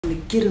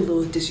gonna get a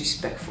little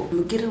disrespectful. I'm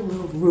gonna get a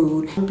little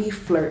rude. I'm gonna be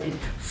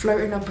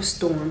flirting up a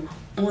storm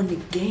on the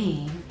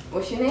game.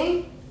 What's your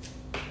name?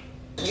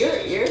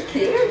 You're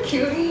cute,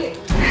 cutie.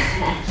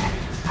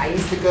 I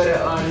used to go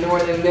to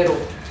Northern Middle.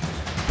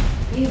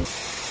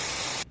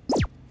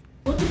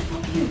 What the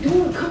fuck are you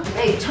doing? Come,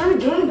 hey, turn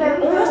the game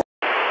back on.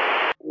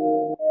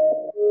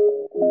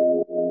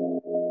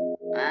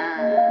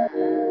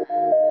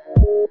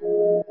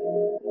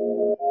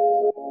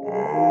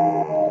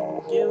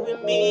 You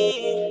and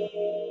me.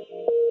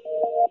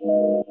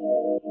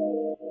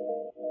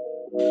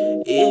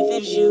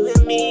 If it's you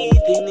and me,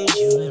 then it's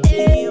you and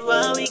me.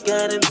 Why we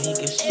gotta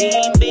make a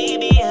scene,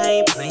 baby?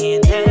 I ain't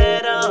playing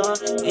at all.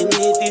 And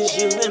if it's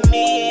you and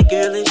me,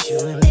 girl, it's you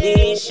and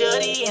me.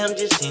 Shorty, I'm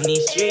just in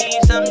these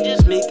streets, I'm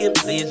just making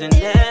plays and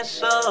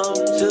that's all.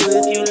 So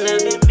if you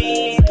loving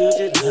me, girl,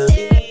 just love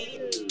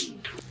me.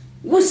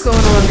 What's going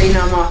on,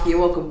 Maynard Mafia?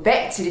 Welcome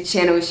back to the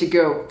channel. It's your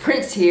girl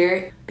Prince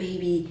here.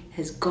 Baby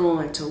has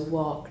gone to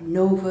walk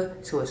Nova,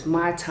 so it's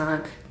my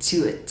time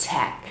to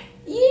attack.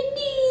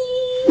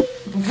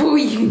 Before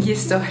we even get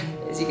started,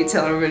 as you can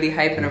tell, I'm really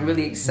hyped and I'm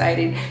really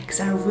excited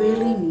because I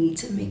really need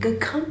to make a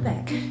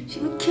comeback. She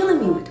been killing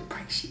me with the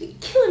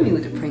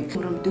prank.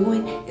 What I'm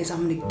doing is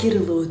I'm gonna get a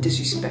little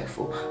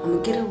disrespectful. I'm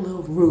gonna get a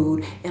little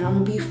rude, and I'm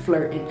gonna be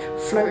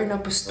flirting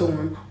up a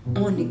storm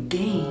on the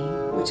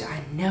game, which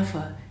I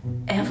never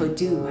ever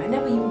do. I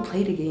never even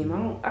play the game.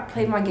 I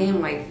play my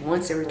game like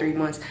once every 3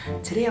 months.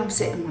 Today I'm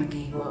setting my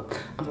game up.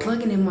 I'm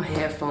plugging in my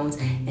headphones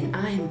and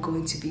I am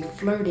going to be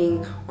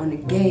flirting on the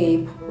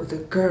game with a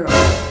girl.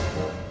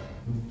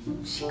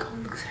 She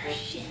gonna lose her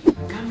shit.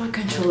 Got my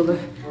controller.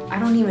 I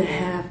don't even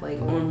have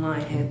like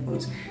online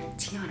headphones.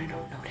 Tiana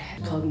don't know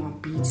that. Plug my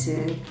beats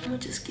in. I'm gonna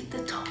just get the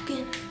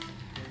talking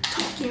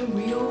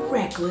real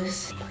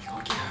reckless. We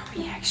gonna get her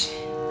reaction.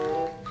 You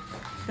know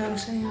what I'm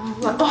saying?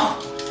 I'm like,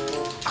 oh.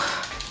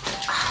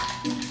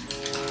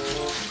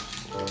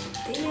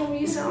 Damn,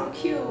 you sound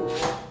cute.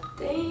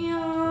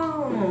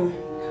 Damn.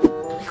 We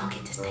gonna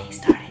get this thing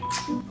started.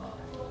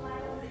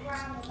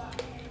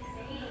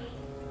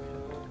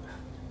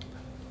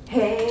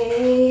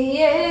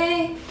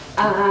 Hey,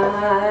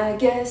 I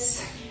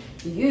guess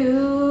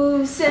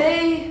you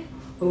say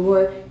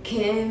what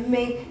can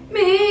make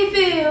me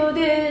feel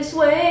this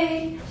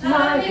way.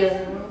 My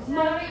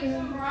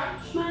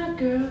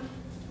girl.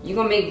 You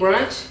gonna make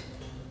brunch?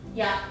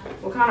 Yeah.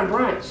 What kind of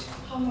brunch?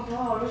 Oh my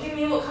god, what do you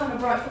mean what kind of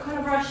brunch? What kind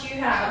of brunch do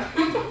you have?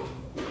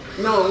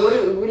 No, what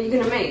are you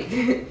gonna make?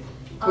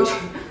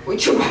 What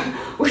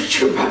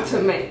you about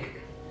to make?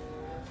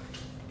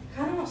 I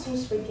kinda want some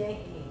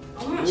spaghetti.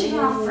 I want chicken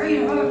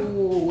Alfredo.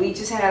 Ooh, we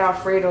just had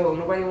Alfredo.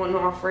 Nobody want no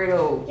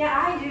Alfredo. Yeah,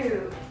 I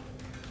do.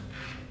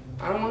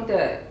 I don't want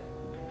that.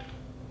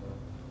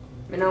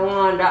 Me no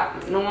want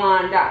that. No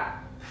want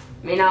that.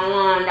 Me no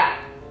want that.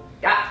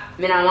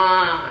 Me no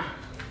want.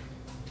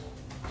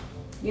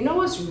 You know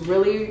what's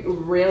really,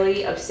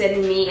 really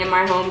upsetting me and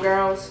my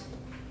homegirls?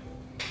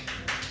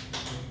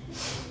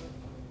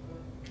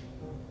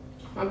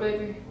 My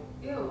baby.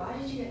 Ew, why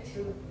did you get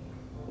two of them?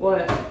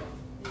 What?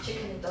 The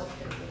chicken and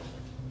dumpling.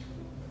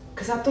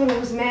 Cause I thought it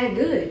was mad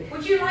good.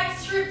 Would you like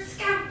shrimp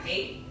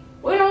scampi?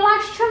 We don't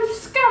like shrimp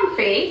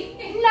scampi.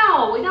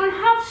 No, we don't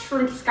have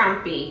shrimp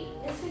scampi.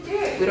 Yes, we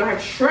do. We don't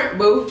have shrimp,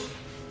 boo.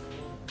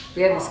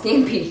 We have the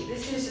scampi.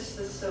 This is just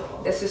the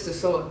sauce. That's just the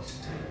sauce.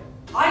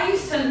 I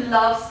used to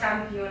love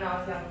scampi when I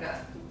was younger.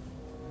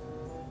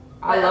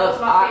 I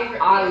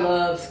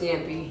love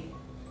scampi.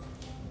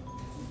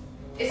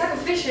 It's like a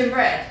fish and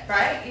bread,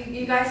 right?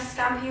 You guys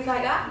scampi is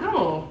like that?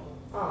 No.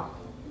 Oh,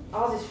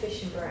 ours is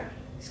fish and bread.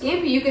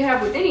 Scampi you can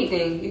have with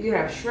anything. You can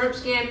have shrimp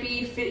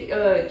scampi,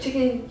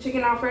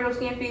 chicken Alfredo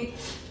scampi.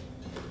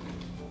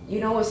 You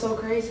know what's so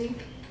crazy?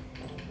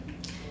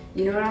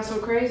 You know what's so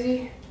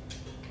crazy?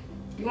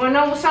 You wanna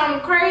know what's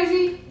something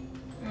crazy?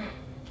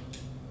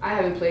 I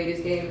haven't played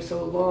this game in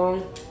so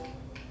long.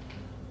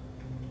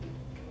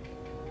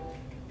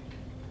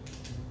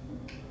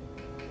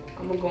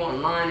 I'm gonna go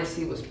online and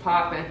see what's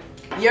popping.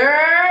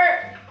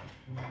 Yer!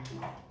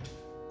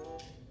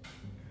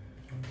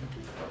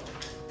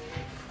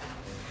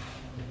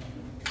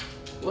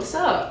 What's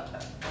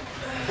up?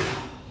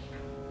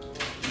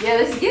 Yeah,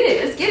 let's get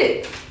it. Let's get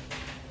it.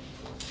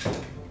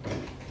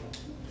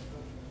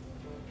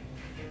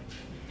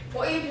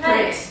 What are you playing?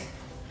 Prince.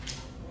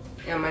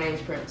 Yeah, my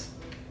name's Prince.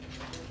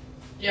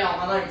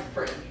 Yeah, my name's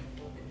Prince.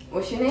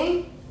 What's your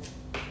name?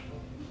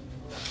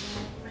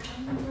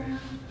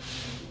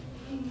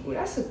 Ooh,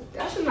 that's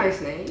a nice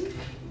name.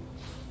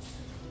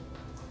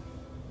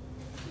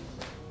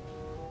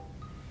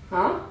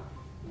 Huh?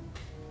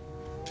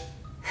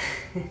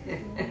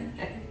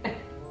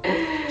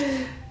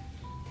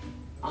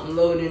 I'm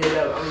loading it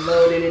up. I'm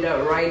loading it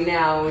up right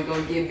now. We're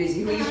gonna get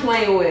busy. Who you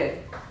playing with?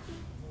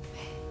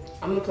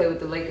 I'm gonna play with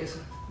the Lakers.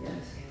 Yes.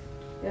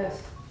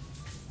 Yes.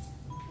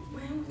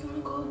 When are we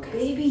gonna go?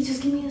 Baby,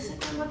 just give me a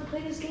second. I'm about to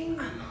play this game.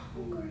 I'm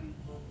hungry.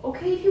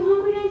 Okay, if you're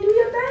hungry, then do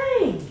your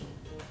thing.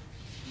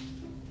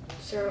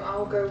 So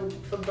I'll go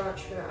for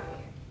brunch without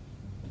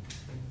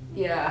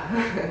you.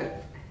 Yeah.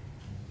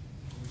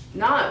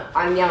 Nah,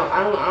 I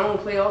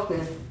don't play often.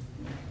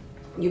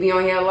 You be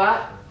on here a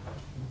lot?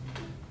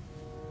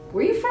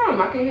 Where you from?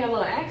 I can hear a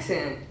little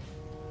accent.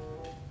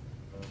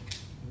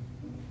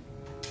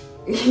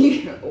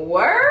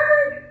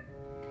 Word?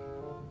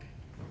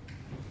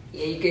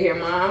 Yeah, you can hear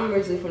mine. I'm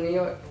originally from New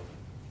York.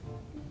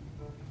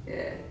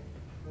 Yeah.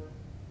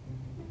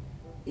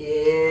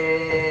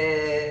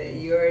 Yeah.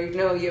 You already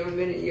know. You ever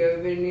been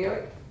to New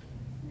York?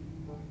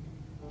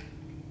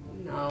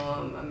 No,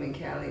 I'm in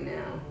Cali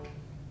now.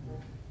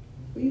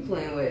 Who you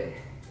playing with?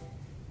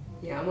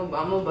 Yeah, I'm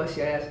gonna bust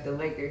your ass with the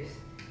Lakers.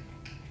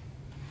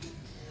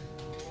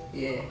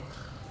 Yeah.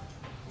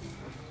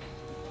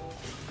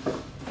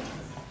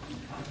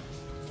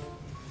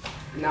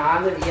 Nah,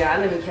 I live in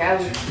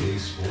Cali.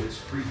 Today's sports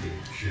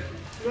pregame show.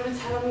 You wanna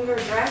tell them your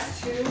address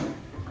too?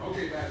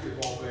 Okay,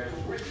 basketball fans,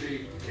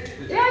 Richie.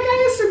 Yeah, I got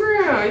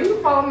Instagram. You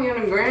can follow me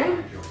on the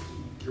gram.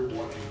 You're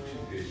watching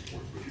Tuesday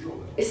Sports, but you know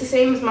that. It's the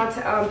same as my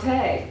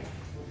tag.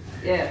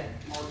 Yeah.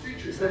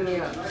 Just send me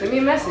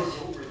a message.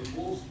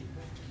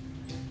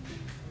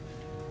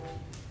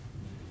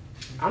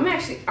 I'm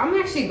actually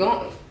gonna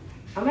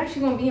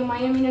be in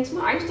Miami next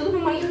month. I used to live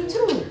in Miami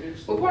too.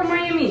 What part of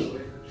Miami?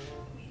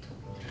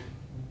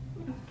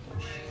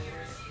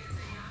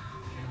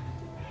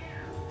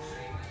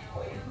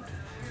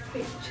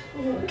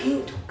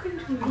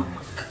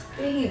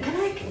 Babe,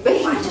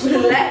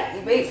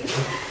 relax,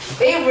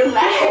 babe,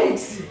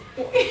 relax.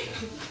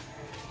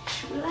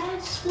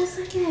 Relax, just 1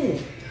 second.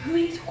 Who are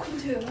you talking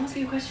to? I'm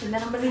asking you a question,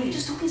 then I'm gonna leave. I'm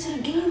just talking to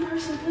the game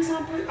person, please.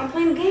 I'm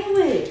playing the game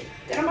with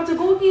that I'm about to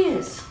go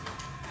against.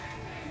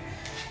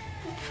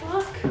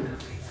 What the fuck?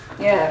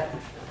 Yeah,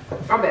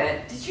 my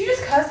bad. Did you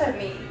just curse at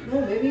me?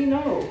 No, baby,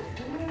 no.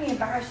 Don't make me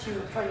embarrass you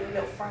in front of your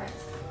little friends.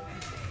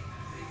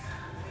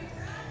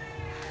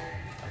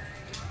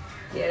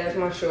 Yeah, that's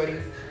my shorty.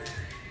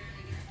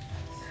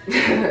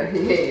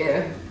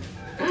 yeah.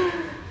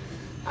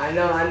 I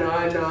know.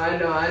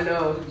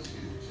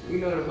 You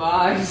know the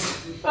vibes.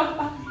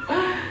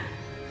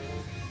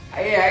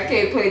 Yeah, I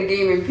can't play the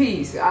game in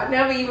peace. I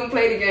never even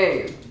play the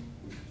game.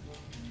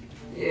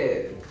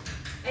 Yeah.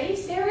 Are you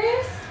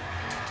serious?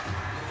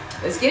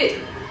 Let's get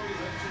it.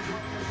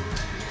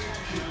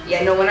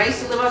 Yeah, no, when I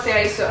used to live out there,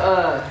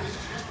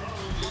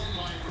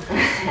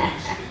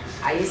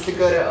 I used to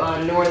go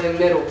to Northern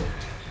Middle.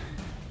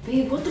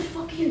 Babe, what the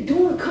fuck are you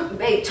doing? Come,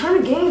 babe,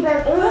 turn the game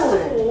back on. First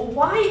of all,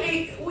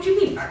 why? What do you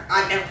mean?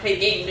 I never played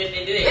games. Babe,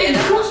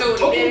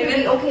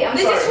 okay, I'm sorry.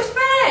 This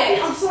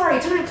disrespect. I'm sorry.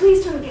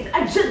 Please turn the game.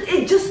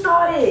 It just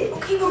started.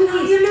 Okay, well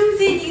now you're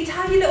losing. You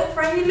tell your little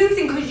friend you're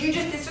losing because you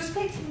just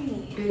disrespected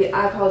me. Babe,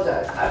 I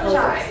apologize.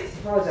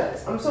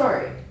 I'm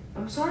sorry.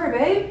 I'm sorry,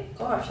 babe.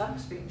 Gosh, that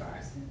must be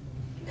embarrassing.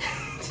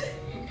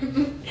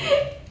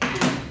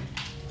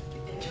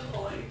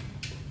 Enjoy.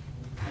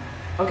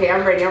 Okay,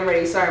 I'm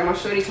ready. Sorry, my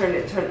shorty turned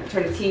the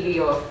TV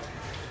off.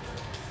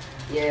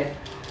 Yeah.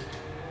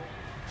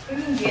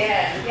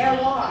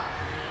 Yeah, what?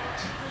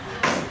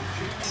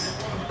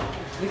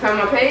 You found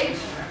my page?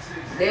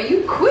 Damn,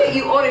 you quick.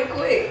 You ordered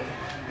quick.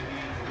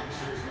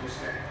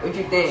 What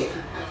you think?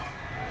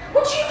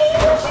 What you mean?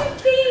 What you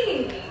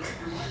think?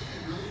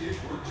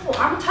 Oh,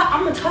 I'm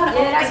gonna turn it off.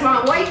 Yeah, that's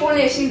my wife on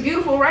there. She's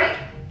beautiful, right?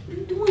 What are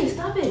you doing?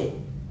 Stop it.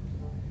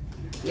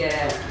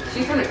 Yeah,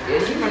 she's from the UK.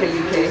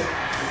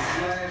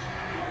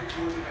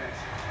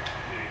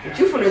 But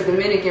you from the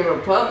Dominican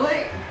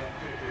Republic?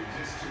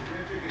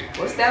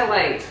 What's that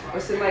like?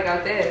 What's it like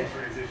out there?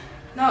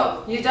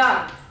 No, you're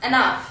done.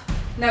 Enough.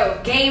 No,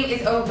 game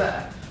is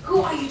over.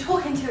 Who are you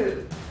talking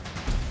to?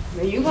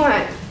 Man, you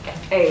going?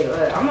 Hey,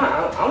 look, I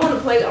want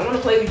to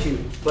play with you,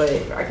 but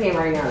I can't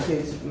right now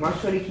because my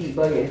shorty keep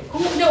bugging.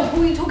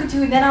 Who are you talking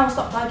to? And then I'll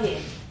stop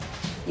bugging.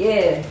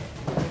 Yeah,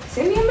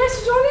 send me a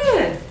message on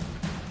there.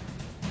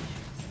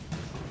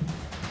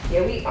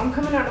 Yeah, I'm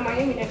coming out to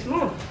Miami next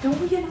month. No,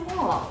 you're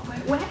not.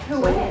 Where? Wait.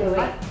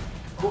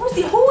 Who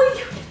are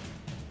you?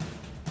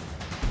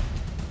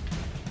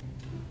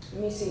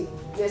 Let me see.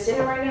 Yeah, send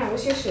it right now.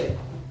 What's your shit?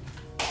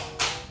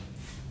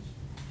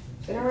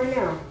 Send it right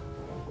now.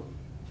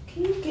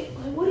 Can you get,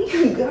 like, what do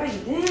you guys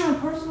down?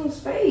 Personal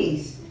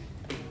space.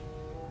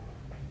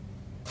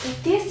 The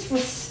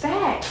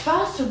disrespect.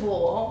 First of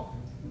all,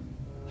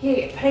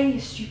 here, play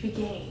your stupid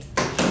game.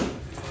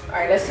 All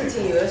right, let's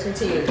continue.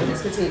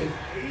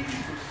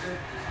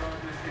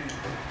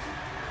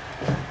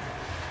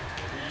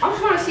 I'm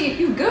trying to see if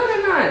you good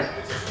or not.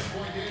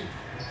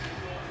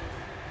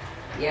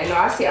 Yeah, no,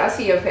 I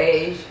see your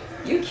page.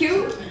 You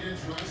cute.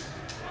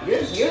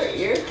 You're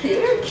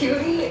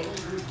cutie.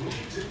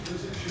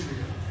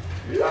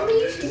 You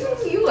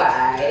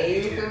alright.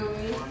 You feel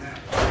me?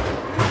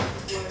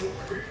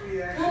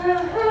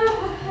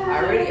 I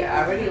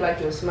really like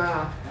your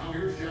smile.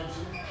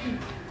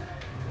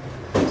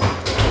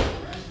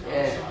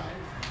 Yeah.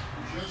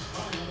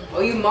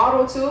 Oh, you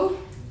model too?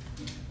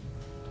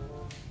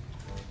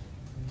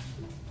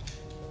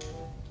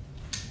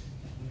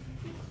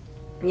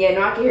 Yeah,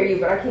 no, I can hear you,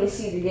 but I can't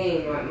see the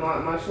game.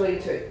 My shorty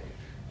took.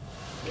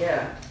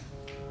 Yeah.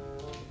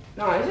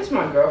 No, it's just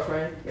my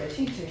girlfriend. Yeah,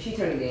 she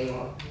turned the game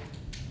off.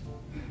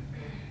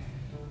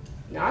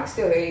 No, I can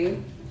still hear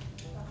you.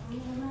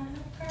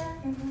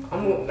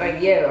 I'm like,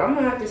 yeah, I'm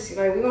gonna have to see,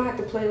 like, we're gonna have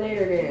to play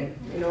later then,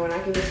 you know, and I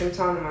can get some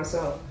time to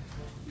myself.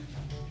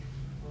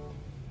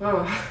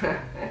 Oh.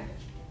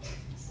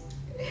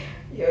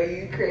 Yo,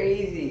 you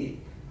crazy.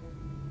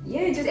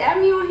 Yeah, just add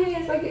me on here.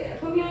 It's like,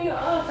 put me on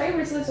your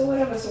favorites list or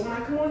whatever. So when I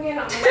come on here,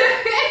 I'm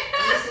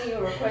gonna send you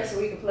a request so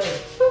we can play.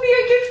 Put me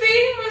on your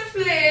favorites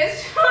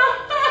list.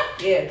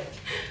 Yeah.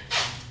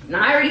 No,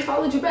 I already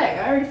followed you back.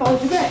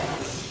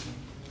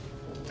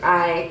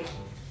 I'm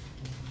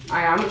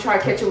gonna try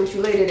to catch up with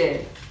you later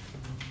then.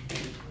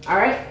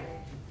 Alright?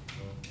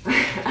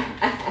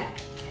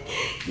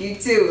 You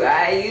too,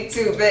 you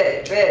too.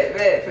 Bet.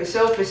 For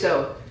sure.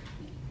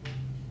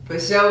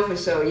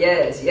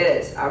 Yes.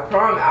 I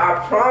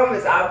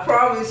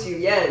promise you,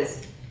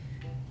 yes.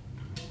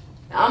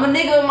 I'm a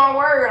nigga of my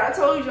word. I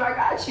told you I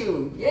got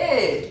you.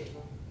 Yeah.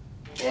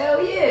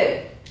 Hell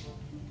yeah.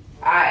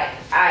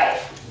 Alright.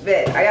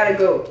 Bet. I gotta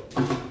go.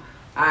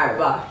 Alright,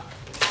 bye.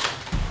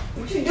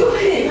 What you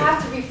doing? You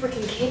have to be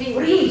freaking kidding me.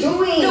 What are you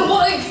doing? No,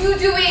 what are you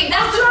doing?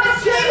 That's the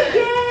question.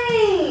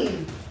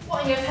 Game.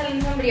 What, and you're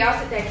telling somebody else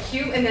that they're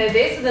cute and they're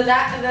this and they're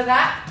that and they're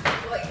that?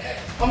 Like,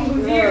 I'm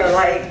confused. Yeah,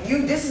 like,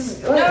 you, this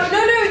is... No,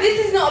 this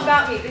is not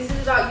about me. This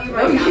is about you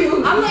right now.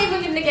 I'm not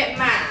even gonna get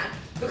mad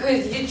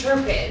because you're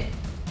tripping.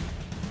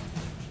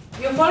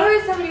 You're following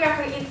somebody back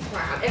on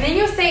Instagram, and then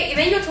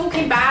you're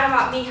talking bad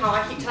about me, how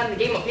I keep turning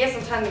the game off. Yes,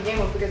 I'm turning the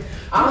game off because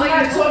I'm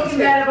not talking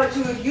bad about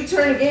you. If you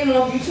turn the game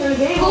off, you turn the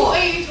game off. Who off.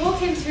 are you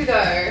talking to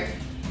though?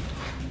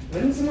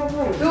 Let me see my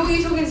phone. Who are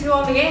you talking to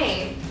on the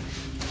game?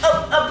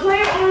 A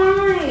player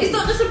online. It's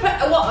not just a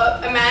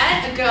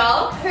man, a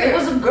girl? Who? It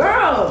was a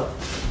girl.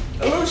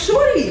 A little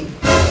shorty.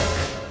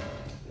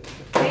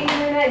 Ain't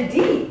even that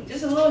deep.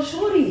 Just a little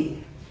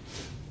shorty.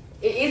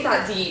 It is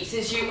that deep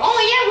since you. Oh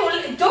yeah,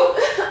 well, don't.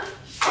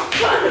 I'm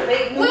trying to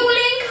make we will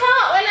link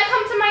up when I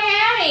come to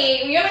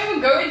Miami. You're not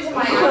even going to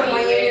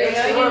Miami.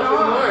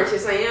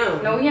 Yes, I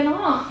am. No, you're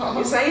not.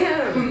 Yes, I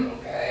am.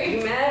 Okay.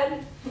 You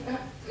mad?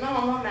 No,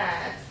 I'm not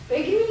mad.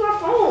 Hey, give me my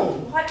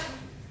phone. What?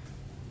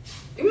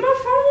 Give me my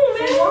phone,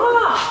 man.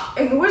 What?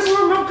 And where's the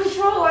remote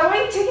control? Like, why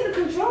are you taking the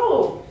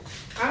control?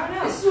 I don't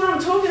know. This is what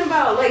I'm talking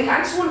about. Like, I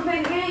just want to play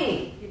the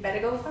game. You better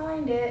go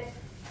find it.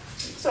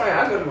 Sorry,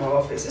 I'll go to my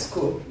office. It's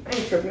cool. I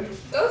ain't tripping.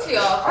 Go to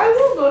your office. I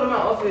will go to my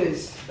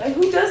office. Like,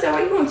 who does that?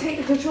 Why you gonna take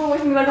the control away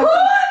from me? Like,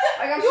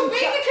 You're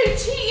basically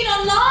cheating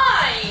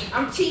online.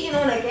 I'm cheating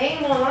on a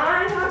game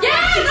online? Yeah,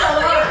 that's what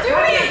you're doing.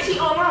 How can I cheat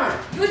online?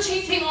 You're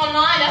cheating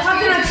online. That's How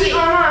what can I you're cheat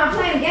doing. online? I'm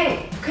playing a game.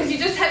 Because you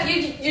just have you.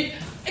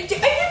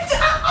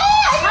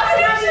 How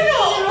can I be cheating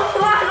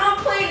online? I'm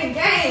playing a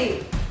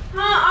game.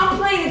 I'm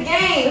playing a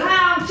game.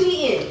 How I'm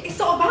cheating? It's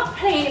not about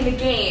playing the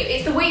game.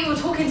 It's the way you were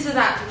talking to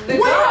that. What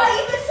did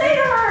I even say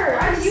to her?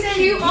 I just said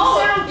you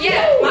sound cute.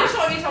 Yeah, my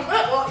shot is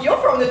well, you're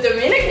from the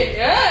Dominican.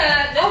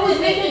 Yeah. I was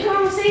making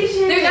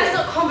conversation. No, that's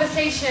not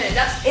conversation.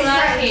 That's flirting.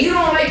 Like, you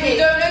don't like if it. you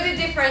don't know the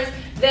difference,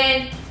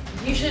 then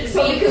you should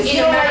so be because in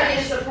you a don't marriage. like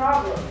it, it's a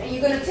problem. And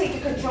you're gonna take the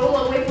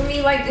controller away from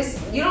me like this.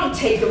 You don't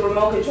take the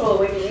remote control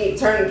away from me and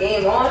turn the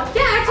game on.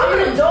 Yeah, I do. I'm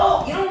an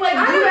adult. You don't like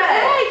do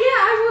that.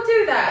 Yeah, I will do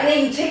that. And then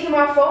you taking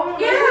my phone?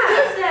 Yeah. Like, who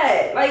does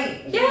that? Like,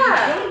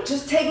 Yeah. you don't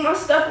just take my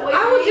stuff away I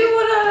from will me. do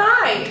what I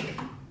like.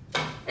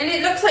 And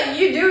it looks like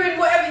you doing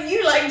whatever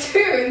you like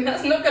too, and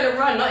that's not gonna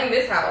run, not in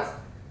this house.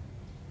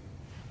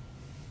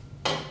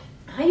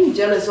 How you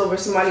jealous over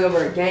somebody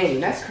over a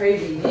game? That's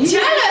crazy. Jealous?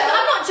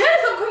 I'm not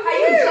jealous, I'm confused.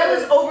 How you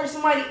jealous over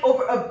somebody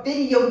over a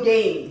video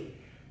game?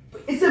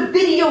 It's a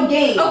video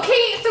game.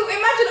 Okay, so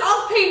imagine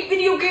us playing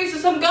video games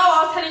with some girl.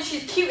 I was telling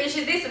she's cute and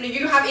she's this, and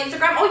you have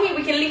Instagram. Oh yeah,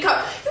 we can link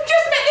up. You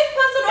just met this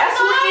person That's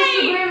online. what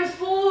Instagram is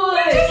for.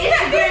 You just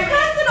met this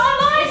person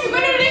online. You're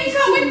gonna link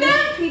up with them.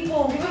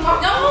 People, give me my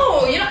phone.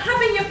 No, you're not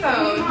having your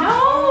phone.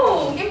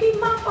 No, give me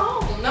my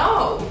phone.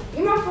 No.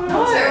 Give me my phone. No.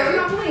 I'm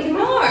not playing. Give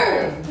me my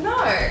phone. No.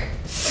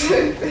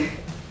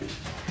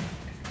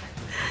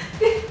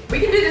 We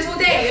can do this all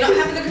day. You're not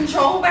having the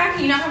control back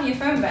and you're not having your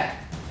phone back.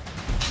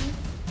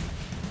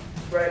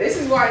 Bro, this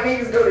is why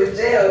niggas go to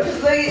jail.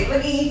 Cause look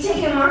at you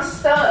taking my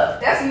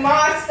stuff. That's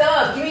my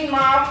stuff. Give me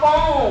my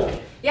phone.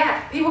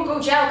 Yeah, people go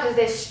jail because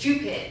they're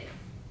stupid.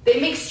 They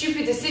make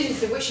stupid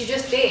decisions, which you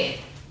just did.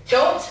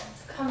 Don't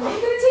come I'm on.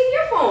 gonna take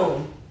your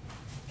phone.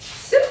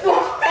 Simple.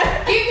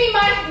 Give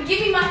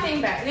me my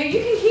thing back. No, you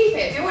can keep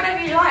it. Do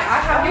whatever you like. I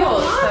have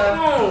yours. My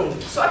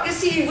phone. So I can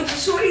see what the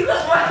shorty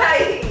look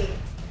like.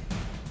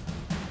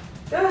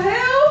 The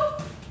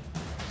hell?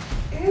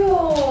 Ew.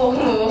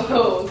 Move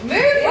from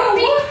me.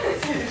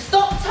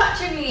 Stop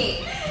touching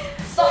me.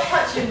 Stop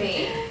touching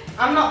me.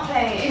 I'm not Give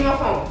me playing. my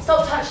phone.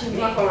 Stop touching Give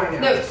me. me my phone right now.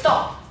 No,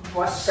 stop.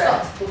 Before I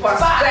Stop. spaz. Before I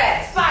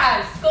spaz.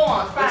 Spaz. Go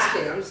on, I'm just spaz.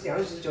 kidding. I'm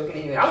just joking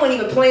anyway. I wasn't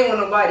even playing with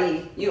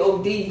nobody. You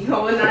OD. I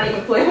was not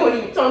even playing. I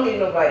wasn't even talking to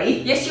nobody.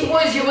 Yes, you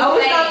was. You was I was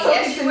playing. not talking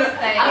Yes, to you was no-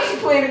 playing. I was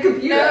playing the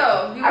computer.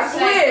 No, you I was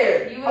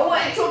swear. playing. You I was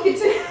wasn't talking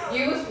to.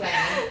 You was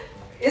playing.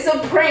 It's a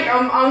prank.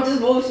 I'm just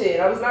bullshit.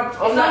 I was not.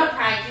 It's I'm not a not.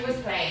 prank. You was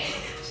playing.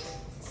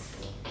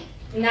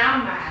 Now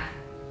I'm mad.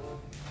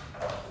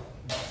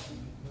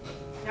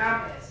 Now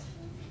I'm pissed.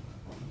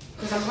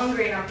 because I'm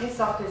hungry and I'm pissed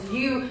off because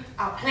you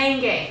are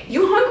playing games.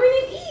 You hungry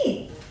and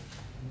eat.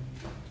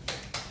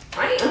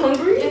 I ain't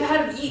hungry. You ever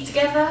heard of eat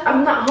together?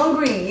 I'm not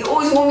hungry. You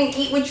always want me to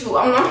eat with you.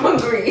 I'm not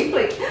hungry.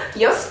 Like,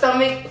 your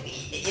stomach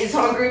is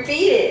hungry,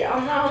 feed it.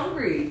 I'm not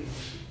hungry.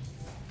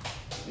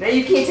 Now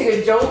you can't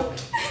take a joke.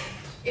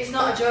 It's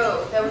not a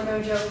joke. There was no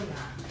joke in that.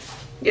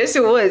 Yes,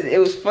 it was. It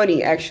was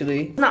funny,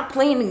 actually. I'm not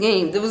playing the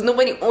game. There was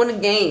nobody on the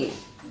game.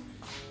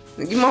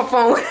 Give my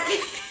phone.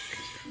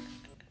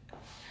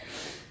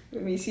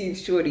 Let me see if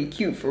Shorty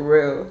cute for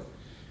real.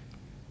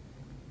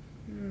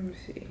 Let me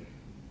see.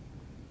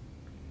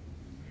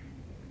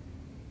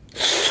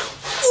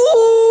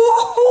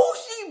 Ooh,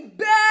 she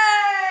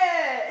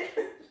bad.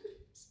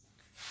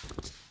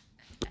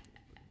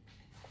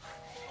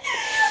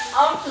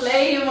 I'm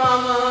playing,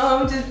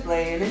 mama. I'm just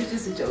playing. It's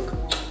just a joke.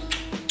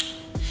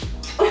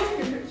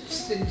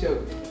 Just a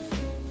joke.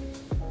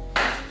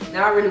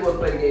 Now I really want to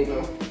play the game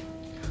though.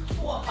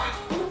 Why?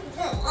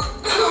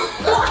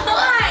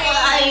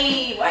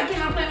 Why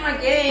can't I play my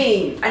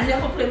game? I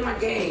never play my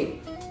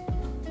game.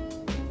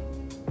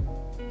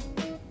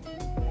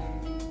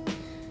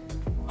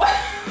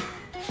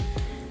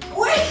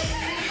 Wait!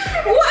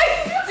 What?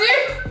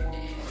 Dude!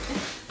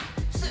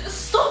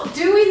 Stop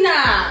doing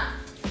that!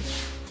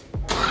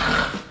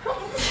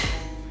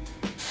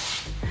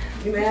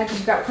 You mad because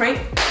you got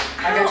pranked?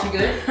 I got you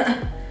good?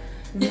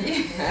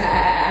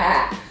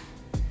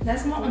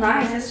 That's not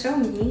nice. That's so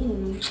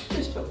mean.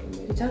 Just joking,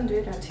 baby. Don't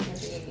do that to your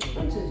baby.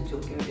 I'm just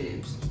joking,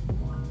 babes.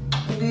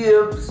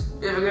 Babes.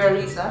 Baby girl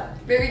Lisa.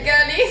 Baby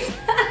girlies.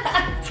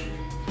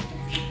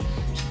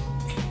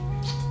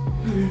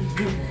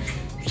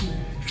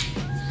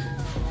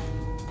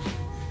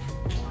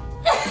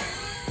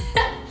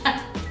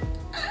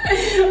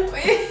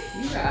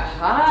 You got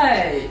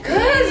high.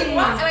 Cause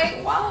why?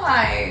 Like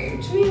why?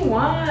 What you mean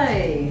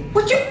why?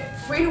 What you?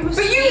 Freedom of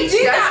But speech. you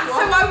did that's that,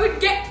 why. so I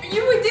would get.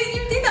 You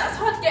did that,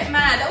 so I'd get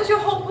mad. That was your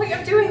whole point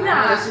of doing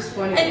that. It's just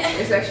funny.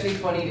 And- It's actually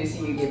funny to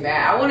see you get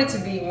mad. I wanted to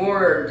be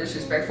more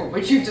disrespectful,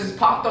 but you just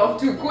popped off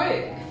too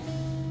quick.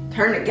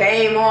 Turn the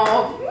game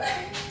off.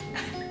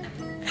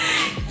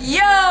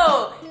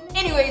 Yo!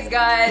 Anyways,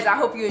 guys, I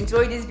hope you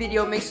enjoyed this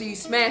video. Make sure you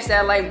smash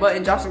that like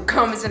button. Drop some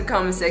comments in the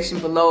comment section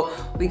below.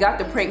 We got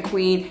the prank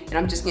queen, and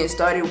I'm just getting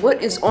started.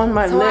 What is on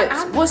my So I lips?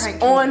 am the What's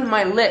prank on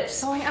my lips?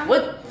 So I am-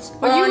 What's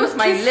But you on was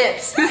my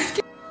kiss-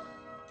 lips?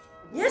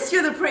 Yes,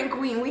 you're the prank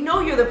queen. We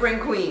know you're the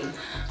prank queen.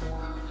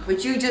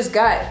 But you just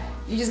got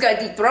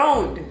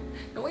dethroned.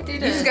 No, I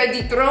didn't. You just got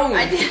dethroned.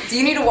 I did. Do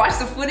you need to watch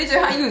the footage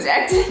of how you was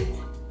acting?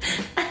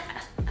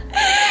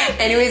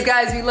 Anyways,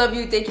 guys, we love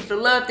you. Thank you for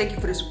the love. Thank you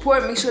for the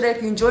support. Make sure that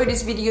if you enjoyed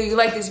this video, you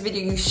like this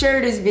video, you share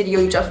this video,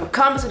 you drop some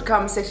comments in the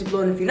comment section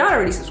below. And if you're not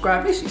already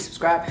subscribed, make sure you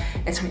subscribe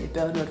and turn your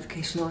bell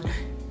notification on.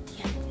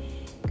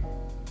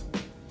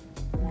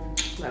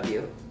 Love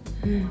you.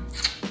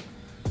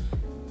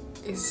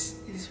 It's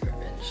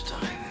revenge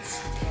time.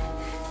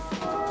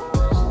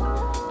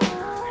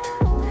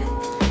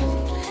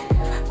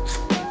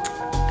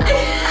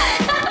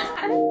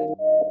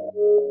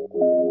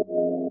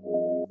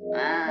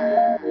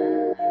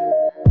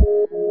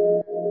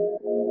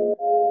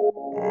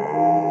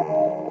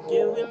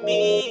 You and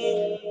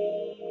me.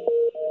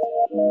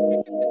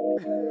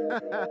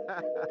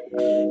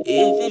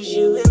 If it's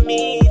you and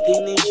me,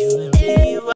 then it's you and me.